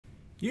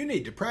You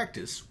need to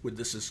practice with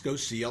the Cisco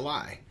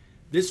CLI.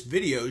 This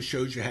video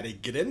shows you how to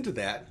get into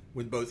that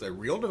with both a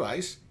real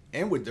device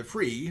and with the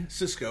free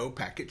Cisco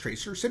Packet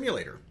Tracer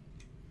Simulator.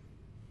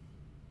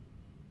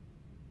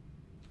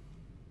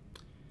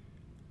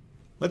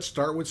 Let's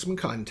start with some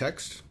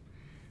context.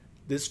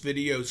 This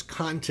video's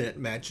content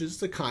matches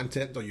the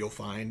content that you'll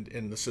find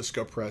in the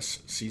Cisco Press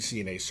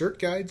CCNA Cert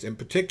guides, in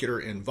particular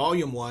in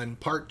Volume 1,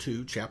 Part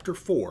 2, Chapter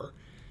 4,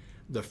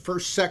 the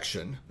first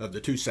section of the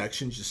two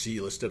sections you see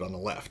listed on the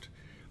left.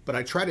 But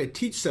I try to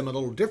teach them a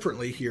little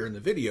differently here in the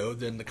video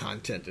than the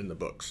content in the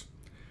books.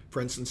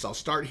 For instance, I'll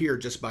start here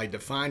just by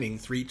defining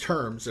three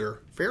terms that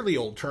are fairly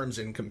old terms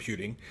in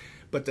computing,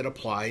 but that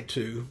apply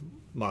to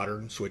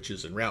modern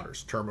switches and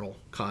routers: terminal,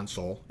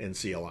 console, and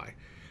CLI.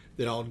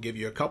 Then I'll give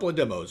you a couple of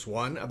demos,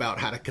 one about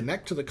how to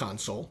connect to the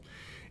console,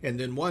 and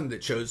then one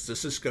that shows the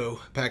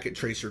Cisco Packet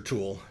Tracer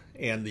tool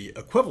and the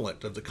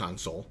equivalent of the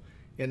console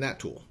in that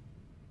tool.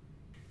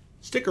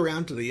 Stick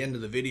around to the end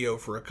of the video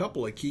for a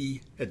couple of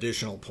key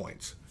additional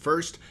points.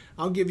 First,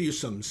 I'll give you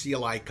some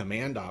CLI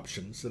command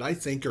options that I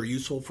think are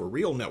useful for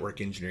real network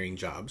engineering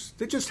jobs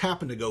that just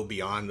happen to go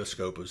beyond the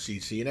scope of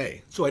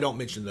CCNA, so I don't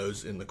mention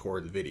those in the core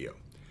of the video.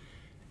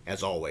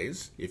 As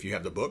always, if you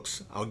have the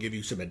books, I'll give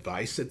you some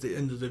advice at the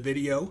end of the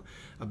video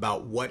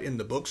about what in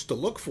the books to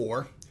look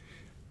for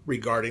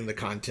regarding the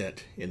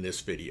content in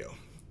this video.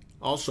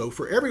 Also,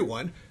 for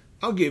everyone,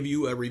 I'll give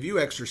you a review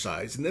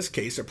exercise, in this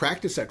case a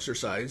practice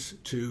exercise,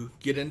 to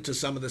get into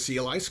some of the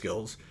CLI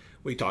skills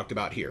we talked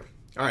about here.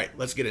 All right,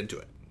 let's get into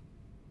it.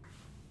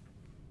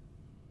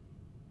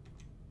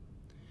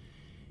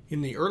 In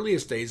the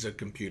earliest days of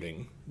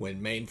computing,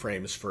 when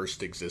mainframes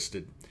first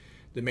existed,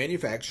 the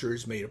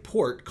manufacturers made a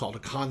port called a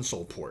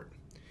console port.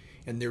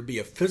 And there'd be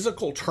a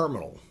physical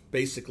terminal,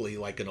 basically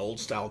like an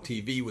old-style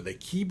TV with a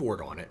keyboard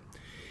on it.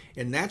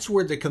 And that's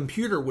where the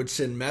computer would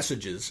send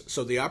messages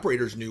so the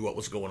operators knew what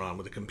was going on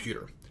with the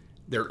computer.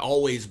 There'd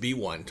always be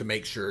one to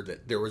make sure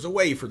that there was a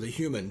way for the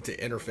human to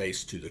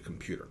interface to the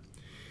computer.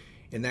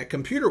 And that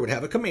computer would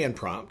have a command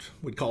prompt.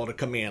 We'd call it a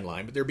command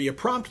line, but there'd be a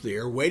prompt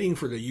there waiting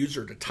for the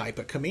user to type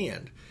a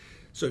command.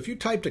 So if you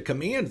typed a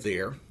command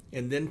there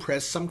and then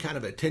press some kind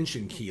of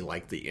attention key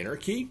like the enter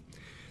key,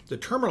 the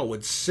terminal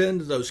would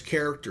send those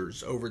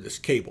characters over this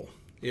cable.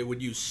 It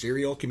would use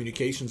serial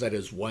communications, that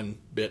is one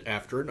bit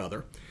after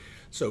another.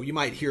 So you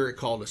might hear it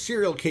called a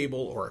serial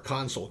cable or a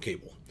console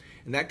cable.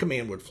 And that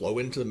command would flow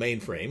into the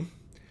mainframe.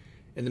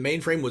 And the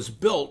mainframe was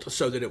built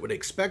so that it would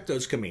expect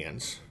those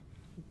commands,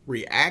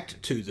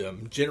 react to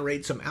them,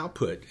 generate some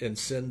output, and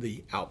send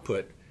the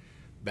output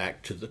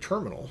back to the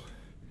terminal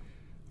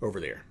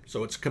over there.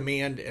 So it's a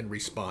command and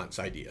response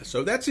idea.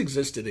 So that's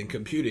existed in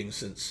computing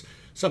since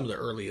some of the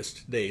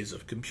earliest days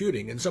of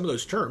computing, and some of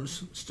those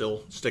terms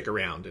still stick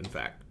around, in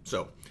fact.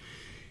 So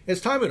as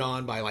time went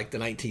on, by like the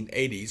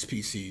 1980s,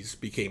 PCs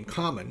became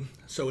common.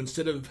 So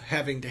instead of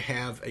having to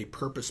have a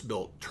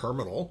purpose-built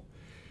terminal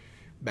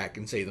back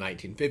in, say, the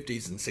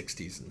 1950s and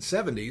 60s and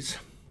 70s,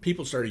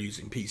 people started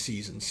using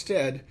PCs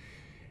instead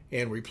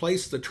and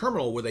replaced the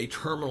terminal with a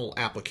terminal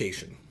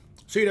application.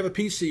 So you'd have a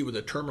PC with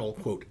a terminal,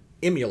 quote,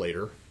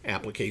 emulator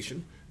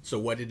application. So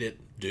what did it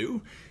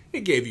do?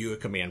 It gave you a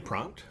command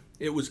prompt.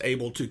 It was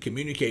able to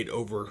communicate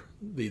over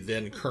the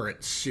then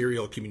current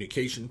serial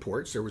communication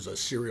ports. There was a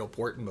serial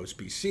port in most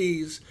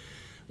PCs.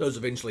 Those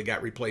eventually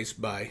got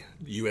replaced by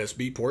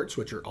USB ports,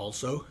 which are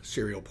also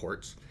serial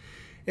ports.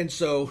 And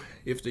so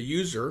if the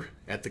user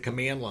at the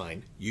command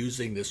line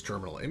using this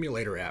terminal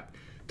emulator app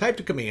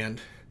typed a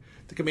command,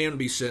 the command would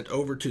be sent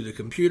over to the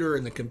computer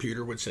and the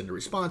computer would send a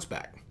response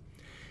back.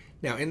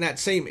 Now, in that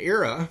same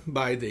era,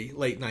 by the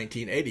late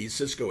 1980s,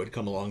 Cisco had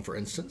come along, for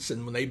instance,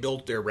 and when they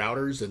built their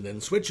routers and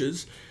then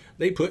switches,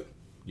 they put,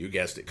 you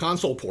guessed it,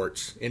 console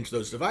ports into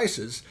those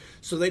devices,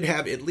 so they'd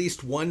have at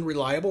least one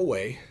reliable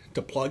way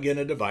to plug in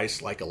a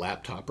device like a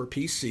laptop or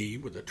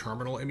PC with a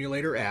terminal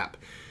emulator app,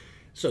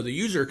 so the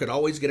user could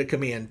always get a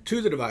command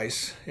to the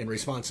device and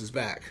responses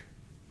back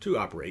to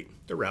operate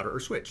the router or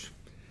switch.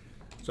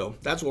 So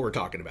that's what we're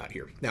talking about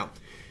here. Now,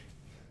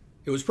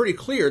 it was pretty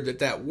clear that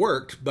that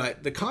worked,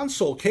 but the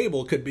console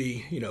cable could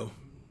be,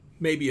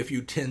 maybe a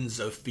few tens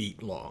of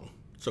feet long,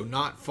 so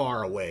not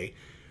far away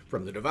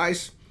from the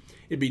device.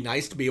 It'd be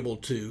nice to be able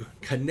to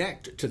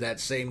connect to that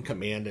same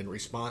command and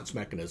response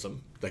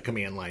mechanism, the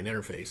command line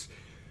interface,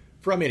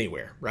 from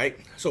anywhere, right?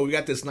 So we've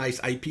got this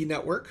nice IP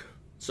network.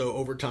 So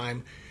over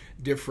time,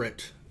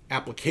 different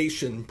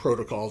application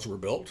protocols were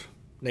built,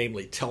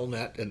 namely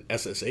Telnet and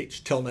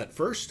SSH. Telnet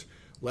first,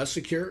 less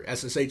secure;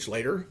 SSH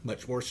later,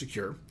 much more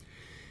secure.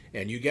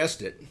 And you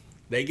guessed it,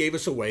 they gave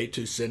us a way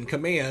to send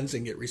commands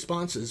and get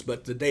responses,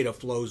 but the data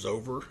flows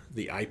over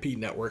the IP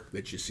network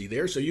that you see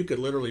there. So you could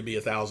literally be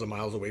 1,000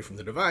 miles away from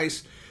the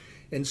device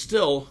and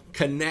still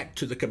connect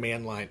to the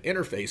command line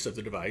interface of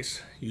the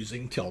device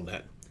using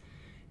Telnet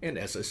and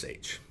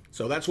SSH.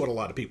 So that's what a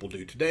lot of people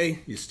do today.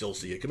 You still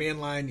see a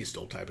command line, you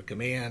still type a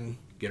command,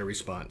 get a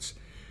response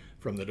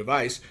from the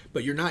device,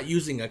 but you're not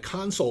using a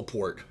console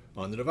port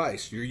on the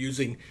device. You're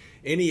using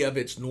any of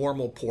its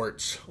normal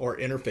ports or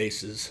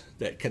interfaces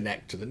that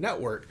connect to the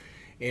network,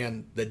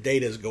 and the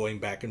data is going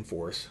back and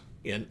forth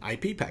in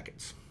IP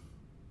packets.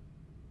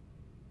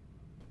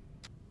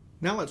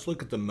 Now let's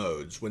look at the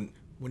modes. When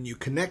you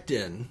connect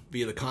in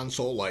via the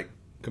console like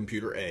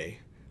computer A,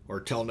 or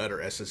Telnet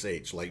or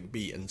SSH like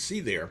B and C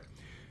there,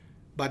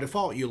 by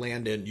default you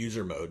land in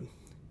user mode.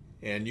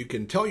 And you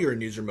can tell you're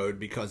in user mode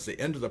because the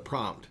end of the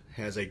prompt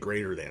has a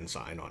greater than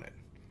sign on it.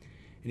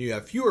 And you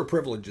have fewer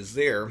privileges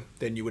there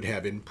than you would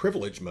have in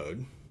privilege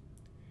mode.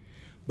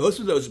 Both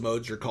of those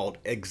modes are called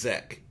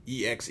exec,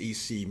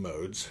 E-X-E-C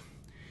modes,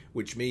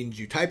 which means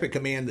you type a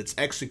command that's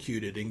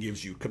executed and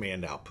gives you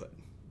command output.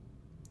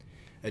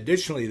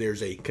 Additionally,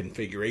 there's a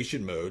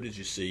configuration mode, as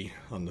you see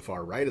on the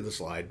far right of the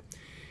slide,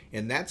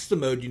 and that's the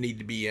mode you need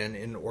to be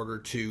in order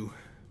to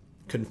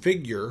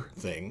configure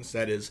things,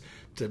 that is,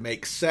 to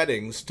make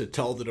settings to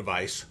tell the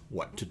device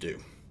what to do.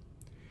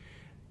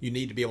 You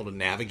need to be able to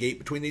navigate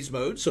between these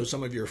modes, so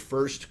some of your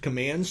first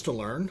commands to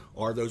learn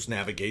are those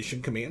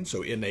navigation commands.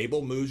 So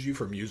enable moves you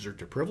from user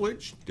to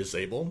privilege,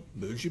 disable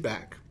moves you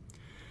back.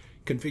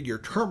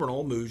 Configure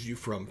terminal moves you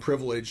from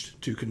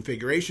privileged to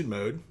configuration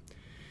mode.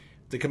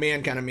 The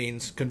command kind of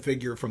means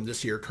configure from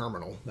this here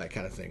terminal, that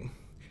kind of thing.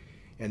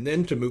 And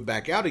then to move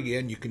back out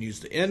again, you can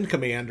use the end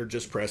command or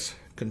just press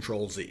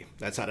Control-Z.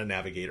 That's how to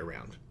navigate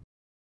around.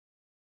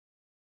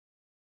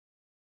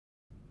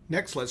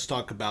 Next, let's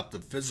talk about the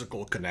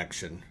physical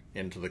connection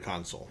into the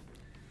console.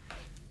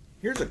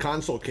 Here's a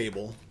console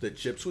cable that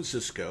ships with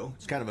Cisco.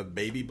 It's kind of a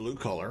baby blue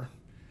color.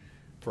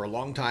 For a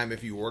long time,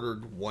 if you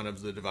ordered one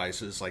of the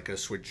devices, like a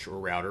switch or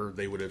router,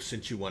 they would have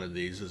sent you one of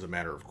these as a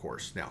matter of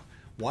course. Now,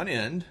 one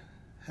end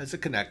has a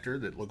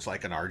connector that looks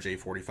like an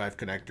RJ45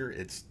 connector.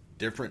 It's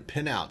different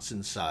pinouts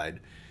inside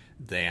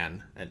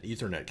than an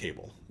Ethernet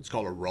cable. It's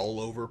called a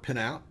rollover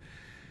pinout.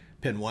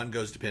 Pin 1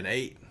 goes to pin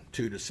 8,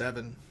 2 to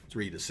 7,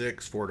 3 to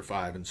 6, 4 to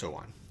 5, and so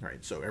on. All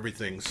right, so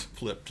everything's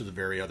flipped to the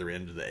very other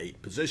end of the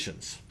 8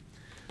 positions.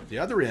 The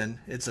other end,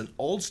 it's an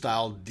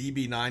old-style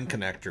DB9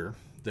 connector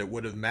that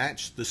would have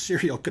matched the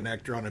serial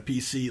connector on a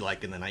PC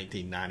like in the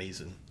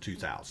 1990s and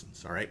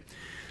 2000s. All right,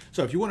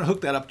 so if you want to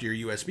hook that up to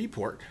your USB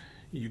port,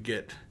 you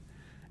get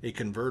a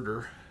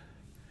converter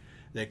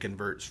that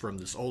converts from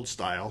this old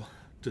style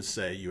to,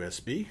 say,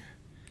 USB,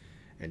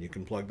 and you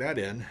can plug that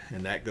in,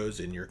 and that goes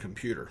in your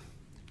computer.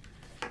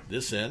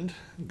 This end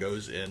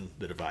goes in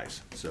the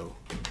device. So,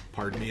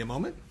 pardon me a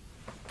moment.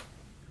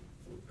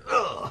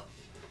 Ugh.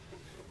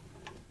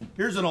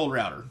 Here's an old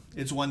router.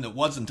 It's one that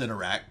wasn't in a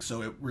rack,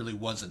 so it really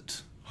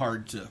wasn't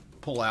hard to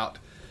pull out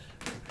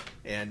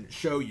and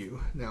show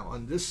you. Now,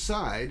 on this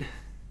side,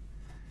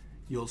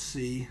 you'll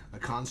see a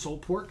console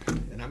port,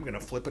 and I'm going to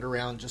flip it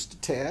around just a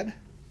tad.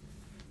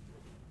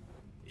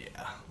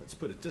 Yeah, let's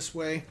put it this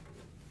way,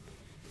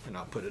 and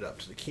I'll put it up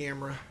to the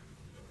camera.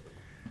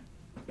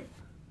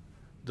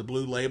 The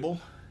blue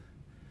label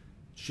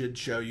should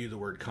show you the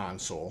word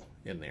console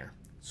in there.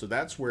 So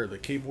that's where the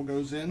cable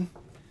goes in.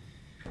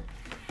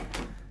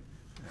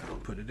 I'll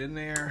put it in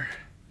there.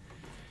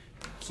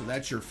 So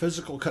that's your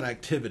physical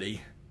connectivity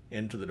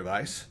into the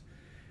device.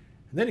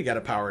 And then you got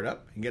to power it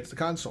up and get to the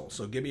console.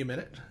 So give me a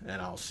minute and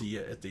I'll see you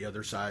at the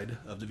other side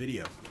of the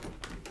video.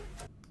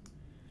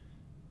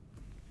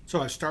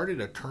 So I started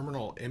a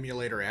terminal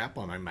emulator app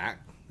on my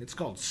Mac. It's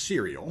called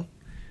Serial.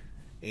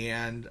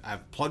 And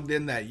I've plugged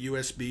in that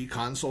USB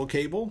console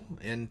cable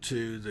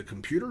into the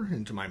computer,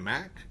 into my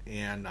Mac,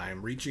 and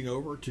I'm reaching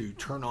over to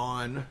turn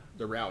on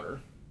the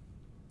router.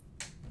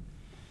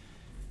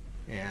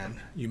 And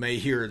you may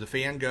hear the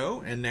fan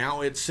go, and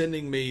now it's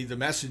sending me the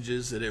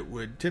messages that it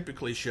would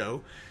typically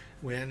show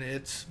when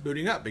it's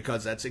booting up,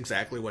 because that's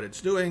exactly what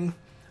it's doing.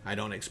 I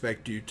don't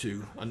expect you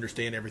to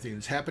understand everything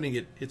that's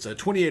happening. It's a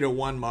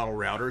 2801 model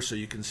router, so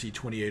you can see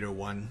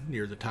 2801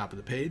 near the top of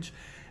the page.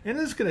 And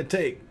it's going to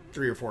take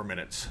 3 or 4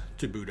 minutes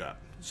to boot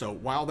up. So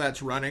while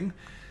that's running,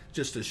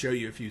 just to show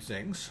you a few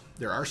things,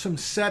 there are some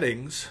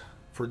settings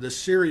for this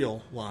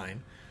serial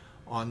line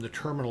on the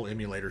terminal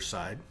emulator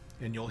side.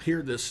 And you'll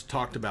hear this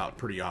talked about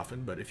pretty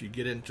often, but if you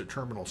get into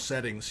terminal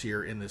settings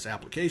here in this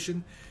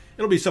application,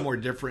 it'll be somewhere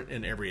different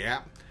in every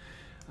app.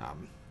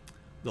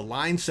 The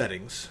line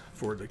settings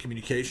for the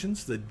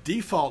communications, the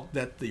default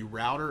that the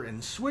router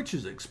and switch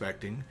is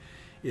expecting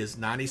is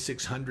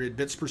 9600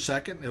 bits per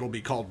second. It'll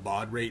be called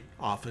baud rate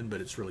often, but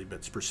it's really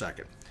bits per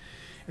second.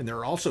 And there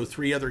are also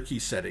 3 other key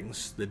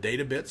settings. The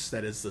data bits,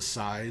 that is the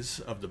size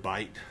of the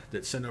byte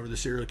that's sent over the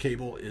serial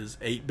cable, is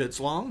 8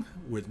 bits long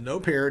with no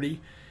parity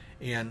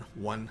and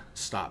 1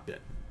 stop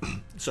bit.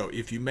 So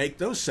if you make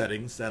those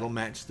settings, that'll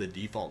match the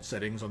default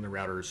settings on the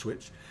router or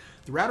switch.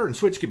 The router and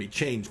switch can be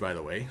changed, by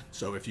the way.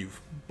 So if you've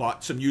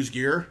bought some used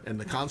gear and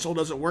the console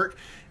doesn't work,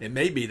 it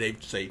may be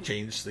they've, say,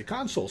 changed the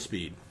console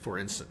speed, for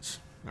instance.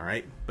 All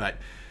right, but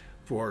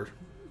for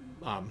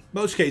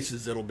most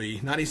cases, it'll be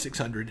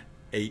 9600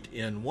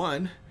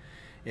 8N1,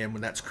 and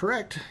when that's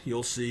correct,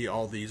 you'll see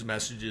all these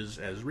messages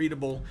as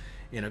readable,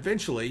 and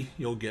eventually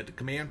you'll get a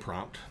command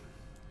prompt,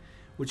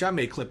 which I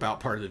may clip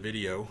out part of the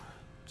video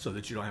so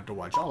that you don't have to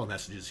watch all the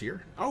messages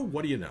here. Oh,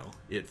 what do you know?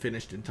 It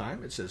finished in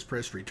time. It says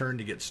press return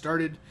to get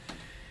started,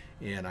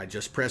 and I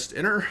just pressed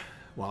enter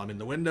while I'm in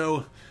the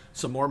window.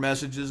 Some more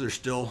messages are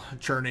still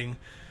churning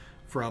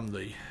from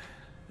the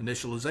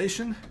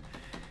initialization.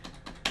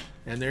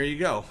 And there you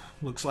go.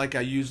 Looks like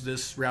I used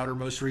this router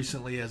most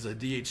recently as a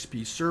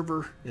DHCP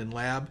server in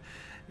lab,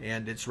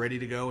 and it's ready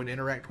to go and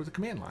interact with the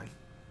command line.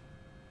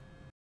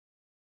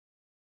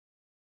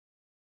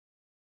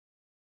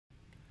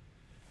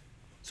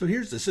 So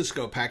here's the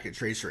Cisco Packet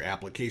Tracer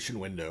application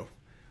window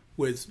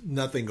with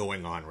nothing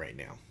going on right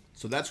now.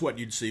 So that's what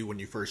you'd see when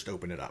you first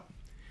open it up.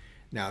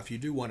 Now, if you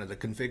do one of the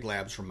config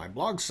labs from my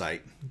blog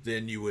site,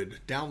 then you would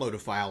download a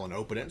file and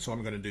open it. So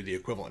I'm going to do the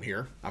equivalent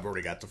here. I've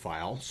already got the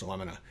file, so I'm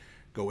going to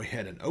go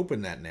ahead and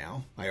open that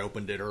now. I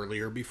opened it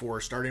earlier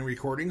before starting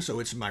recording, so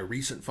it's in my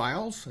recent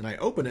files, and I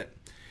open it,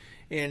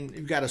 and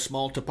you've got a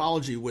small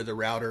topology with a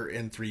router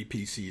and 3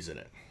 PCs in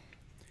it.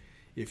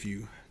 If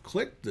you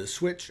click the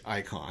switch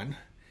icon,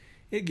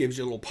 it gives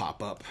you a little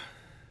pop-up,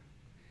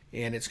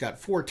 and it's got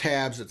 4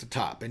 tabs at the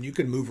top, and you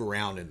can move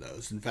around in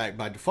those. In fact,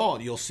 by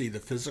default, you'll see the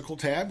physical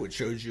tab, which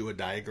shows you a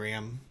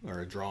diagram or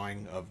a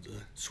drawing of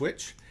the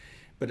switch,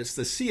 but it's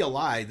the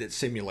CLI that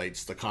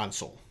simulates the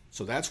console.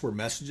 So that's where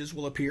messages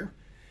will appear.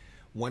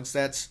 Once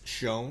that's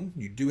shown,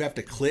 you do have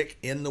to click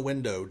in the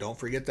window. Don't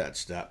forget that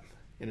step.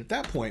 And at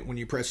that point, when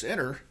you press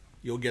enter,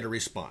 you'll get a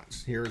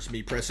response. Here's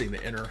me pressing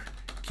the enter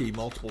key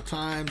multiple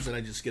times, and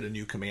I just get a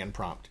new command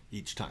prompt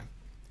each time.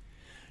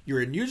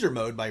 You're in user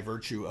mode by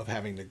virtue of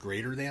having the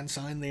greater than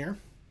sign there.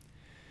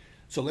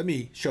 So let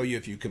me show you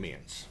a few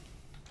commands.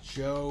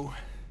 Show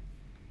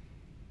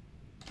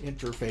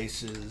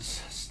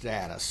interfaces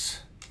status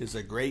is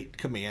a great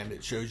command.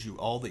 It shows you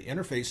all the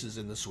interfaces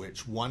in the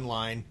switch, one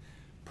line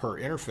per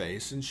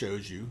interface, and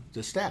shows you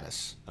the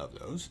status of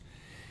those.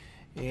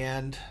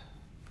 And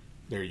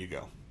there you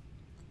go.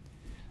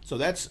 So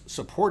that's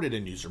supported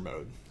in user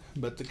mode,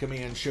 but the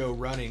command show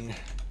running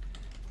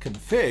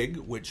config,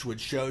 which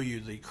would show you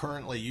the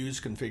currently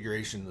used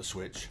configuration of the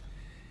switch,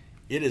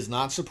 it is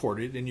not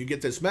supported, and you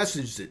get this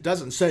message that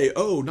doesn't say,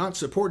 oh, not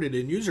supported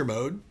in user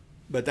mode,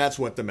 but that's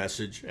what the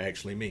message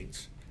actually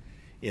means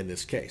in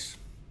this case.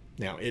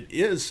 Now, it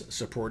is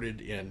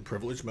supported in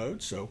privilege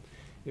mode, so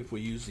if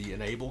we use the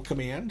enable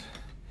command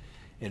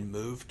and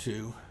move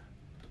to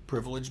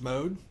privilege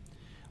mode,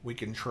 we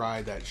can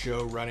try that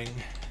show running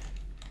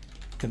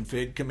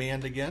config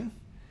command again,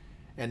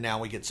 and now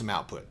we get some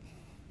output.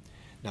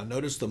 Now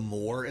notice the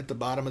more at the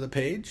bottom of the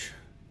page.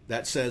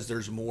 That says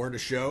there's more to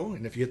show,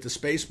 and if you hit the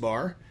space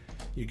bar,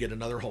 you get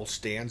another whole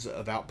stanza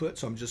of output.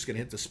 So I'm just going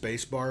to hit the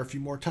space bar a few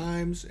more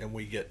times, and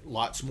we get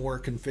lots more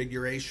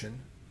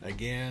configuration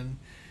again.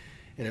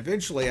 And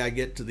eventually I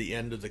get to the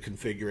end of the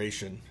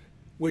configuration,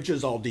 which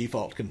is all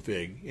default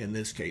config in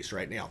this case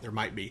right now. There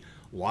might be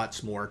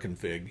lots more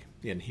config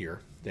in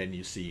here than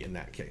you see in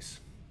that case.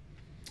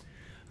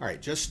 All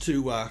right, just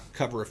to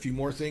cover a few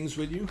more things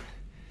with you,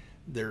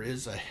 there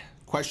is a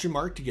question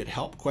mark to get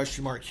help.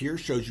 Question mark here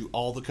shows you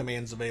all the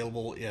commands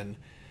available in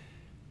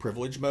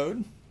privilege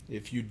mode.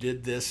 If you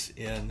did this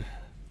in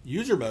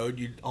user mode,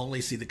 you'd only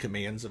see the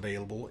commands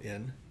available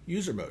in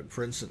user mode.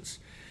 For instance,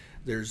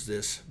 there's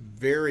this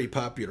very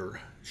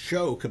popular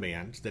show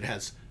command that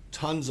has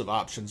tons of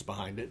options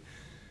behind it.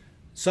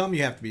 Some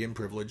you have to be in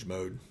privilege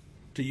mode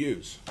to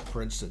use.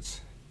 For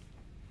instance,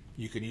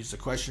 you can use the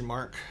question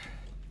mark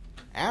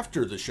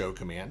after the show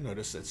command.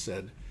 Notice it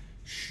said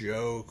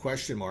show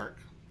question mark,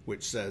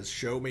 which says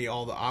show me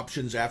all the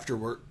options after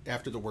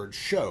the word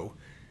show,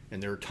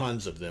 and there are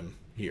tons of them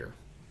here.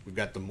 We've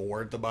got the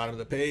more at the bottom of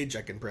the page.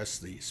 I can press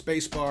the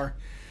space bar,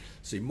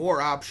 see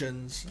more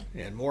options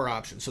and more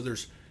options. So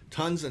there's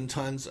tons and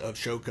tons of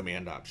show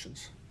command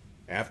options.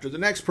 After the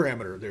next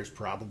parameter, there's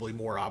probably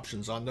more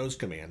options on those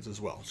commands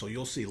as well. So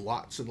you'll see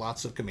lots and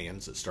lots of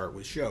commands that start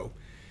with show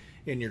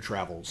in your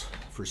travels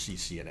for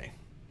CCNA.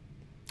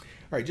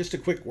 All right, just a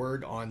quick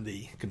word on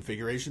the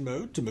configuration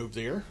mode. To move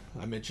there,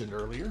 I mentioned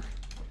earlier,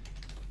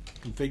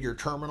 configure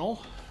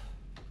terminal,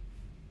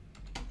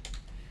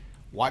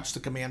 watch the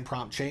command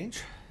prompt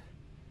change.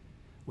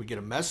 We get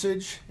a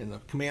message, and the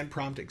command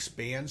prompt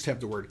expands to have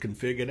the word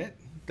config in it.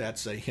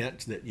 That's a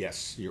hint that,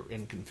 yes, you're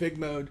in config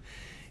mode.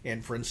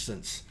 And for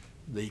instance,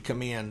 the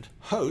command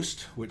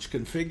host, which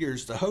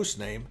configures the host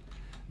name,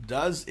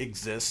 does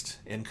exist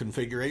in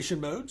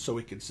configuration mode. So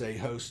we could say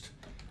host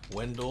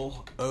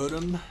Wendell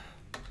Odom.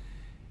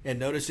 And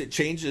notice it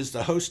changes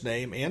the host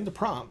name and the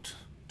prompt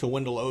to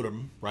Wendell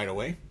Odom right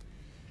away.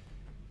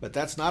 But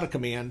that's not a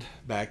command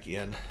back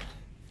in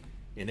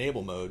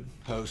enable mode.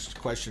 Host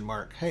question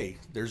mark, hey,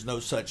 there's no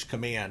such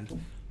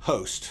command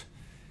host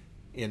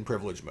in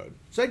privilege mode.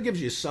 So that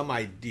gives you some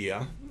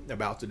idea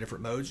about the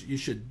different modes. You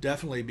should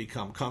definitely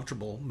become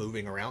comfortable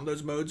moving around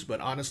those modes,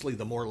 but honestly,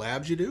 the more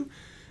labs you do,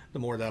 the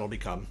more that'll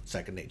become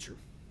second nature.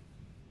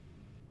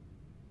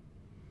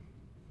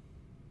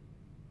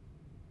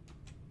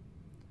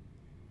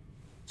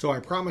 So I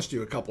promised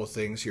you a couple of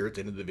things here at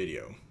the end of the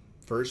video.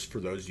 First, for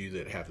those of you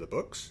that have the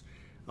books,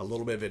 a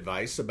little bit of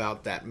advice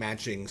about that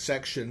matching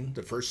section,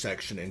 the first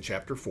section in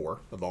Chapter 4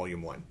 of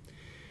Volume 1.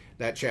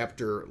 That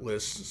chapter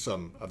lists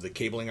some of the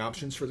cabling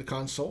options for the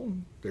console.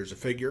 There's a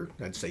figure.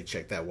 I'd say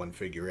check that one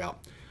figure out.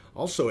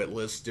 Also, it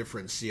lists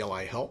different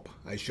CLI help.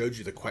 I showed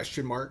you the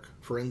question mark,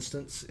 for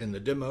instance, in the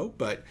demo,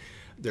 but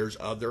there's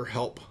other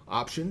help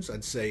options.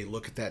 I'd say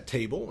look at that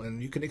table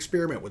and you can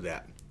experiment with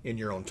that in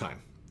your own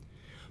time.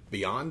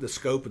 Beyond the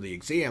scope of the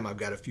exam, I've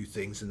got a few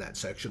things in that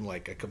section,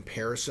 like a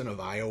comparison of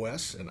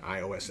iOS and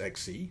iOS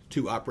XE,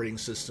 two operating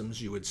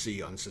systems you would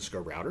see on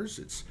Cisco routers.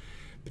 It's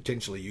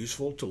potentially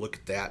useful to look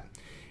at that.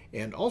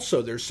 And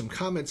also there's some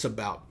comments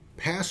about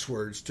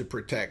passwords to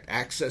protect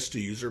access to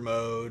user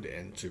mode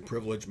and to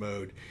privilege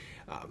mode.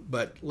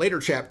 But later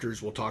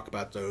chapters we'll talk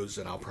about those,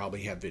 and I'll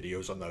probably have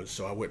videos on those,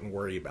 so I wouldn't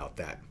worry about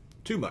that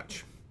too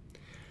much.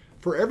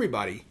 For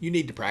everybody, you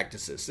need to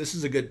practice this. This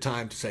is a good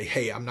time to say,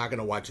 hey, I'm not going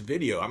to watch a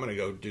video. I'm going to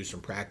go do some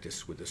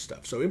practice with this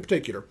stuff. So in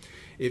particular,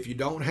 if you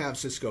don't have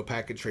Cisco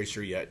Packet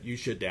Tracer yet, you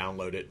should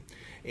download it.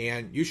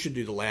 And you should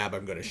do the lab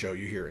I'm going to show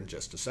you here in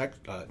just a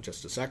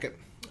second.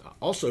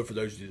 Also, for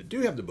those of you that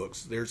do have the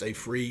books, there's a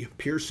free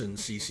Pearson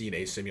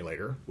CCNA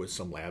simulator with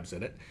some labs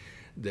in it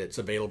that's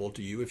available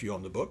to you if you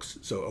own the books.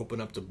 So open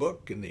up the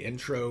book in the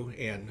intro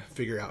and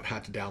figure out how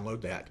to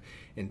download that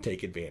and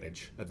take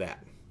advantage of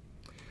that.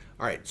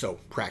 All right, so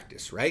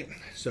practice, right?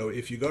 So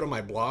if you go to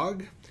my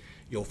blog,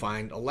 you'll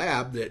find a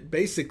lab that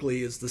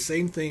basically is the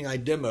same thing I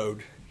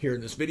demoed here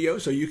in this video,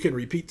 so you can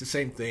repeat the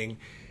same thing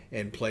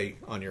and play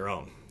on your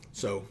own.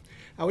 So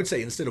I would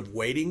say instead of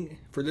waiting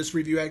for this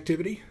review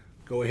activity,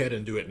 go ahead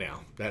and do it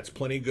now. That's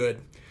plenty good.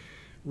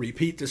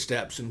 Repeat the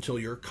steps until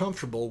you're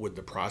comfortable with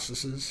the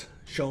processes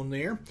shown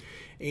there.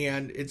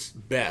 And it's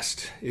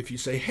best if you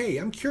say, hey,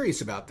 I'm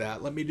curious about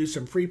that. Let me do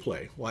some free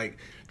play, like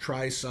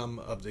try some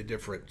of the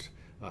different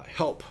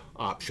help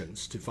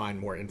options to find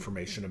more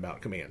information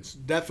about commands.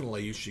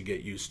 Definitely you should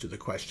get used to the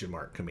question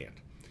mark command.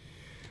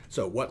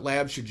 So what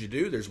lab should you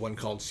do? There's one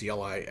called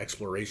CLI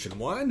Exploration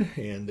 1,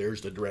 and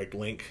there's the direct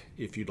link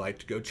if you'd like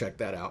to go check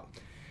that out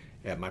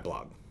at my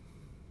blog.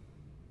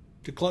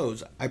 To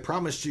close, I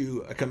promised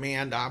you a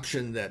command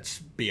option that's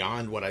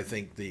beyond what I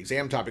think the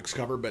exam topics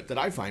cover, but that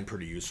I find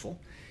pretty useful.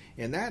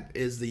 And that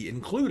is the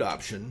include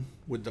option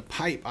with the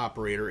pipe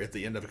operator at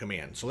the end of a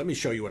command. So let me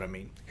show you what I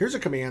mean. Here's a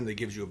command that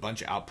gives you a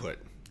bunch of output,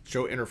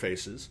 show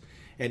interfaces,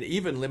 and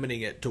even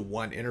limiting it to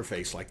one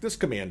interface like this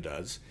command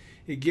does,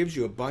 it gives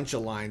you a bunch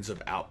of lines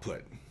of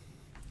output,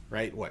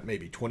 right? What,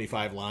 maybe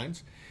 25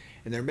 lines?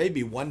 And there may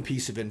be one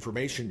piece of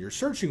information you're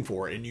searching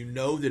for, and you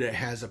know that it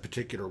has a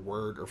particular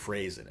word or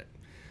phrase in it.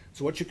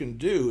 So what you can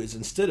do is,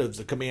 instead of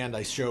the command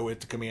I show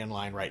at the command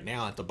line right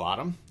now at the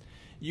bottom,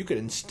 you could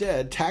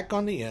instead tack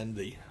on the end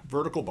the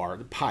vertical bar,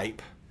 the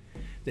pipe,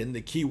 then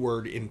the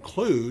keyword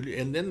include,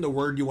 and then the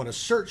word you want to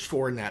search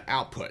for in that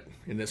output,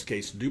 in this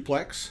case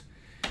duplex.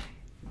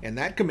 And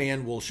that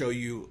command will show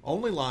you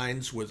only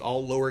lines with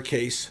all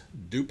lowercase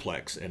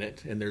duplex in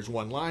it. And there's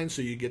one line,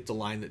 so you get the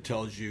line that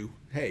tells you,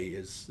 hey,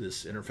 is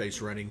this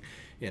interface running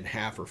in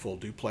half or full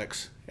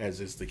duplex, as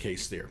is the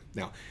case there.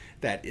 Now,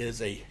 that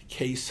is a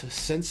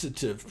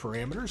case-sensitive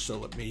parameter, so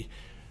let me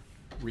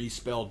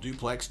respell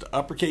duplex to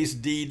uppercase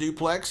D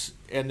duplex,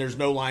 and there's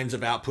no lines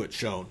of output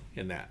shown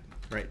in that,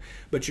 right?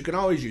 But you can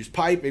always use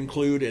pipe,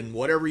 include, and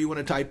whatever you want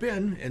to type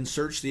in and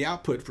search the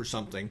output for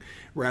something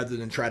rather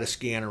than try to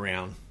scan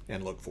around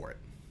and look for it.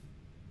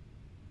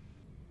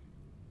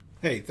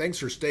 Hey, thanks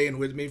for staying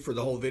with me for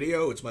the whole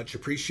video. It's much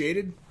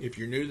appreciated. If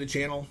you're new to the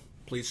channel,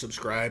 please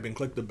subscribe and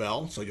click the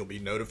bell so you'll be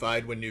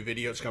notified when new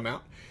videos come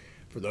out.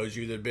 For those of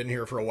you that have been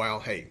here for a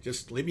while, hey,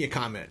 just leave me a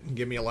comment and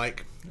give me a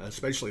like,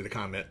 especially the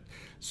comment,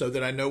 so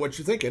that I know what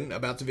you're thinking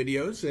about the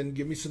videos and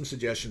give me some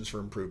suggestions for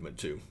improvement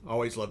too.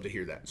 Always love to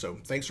hear that. So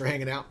thanks for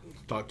hanging out.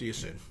 Talk to you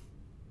soon.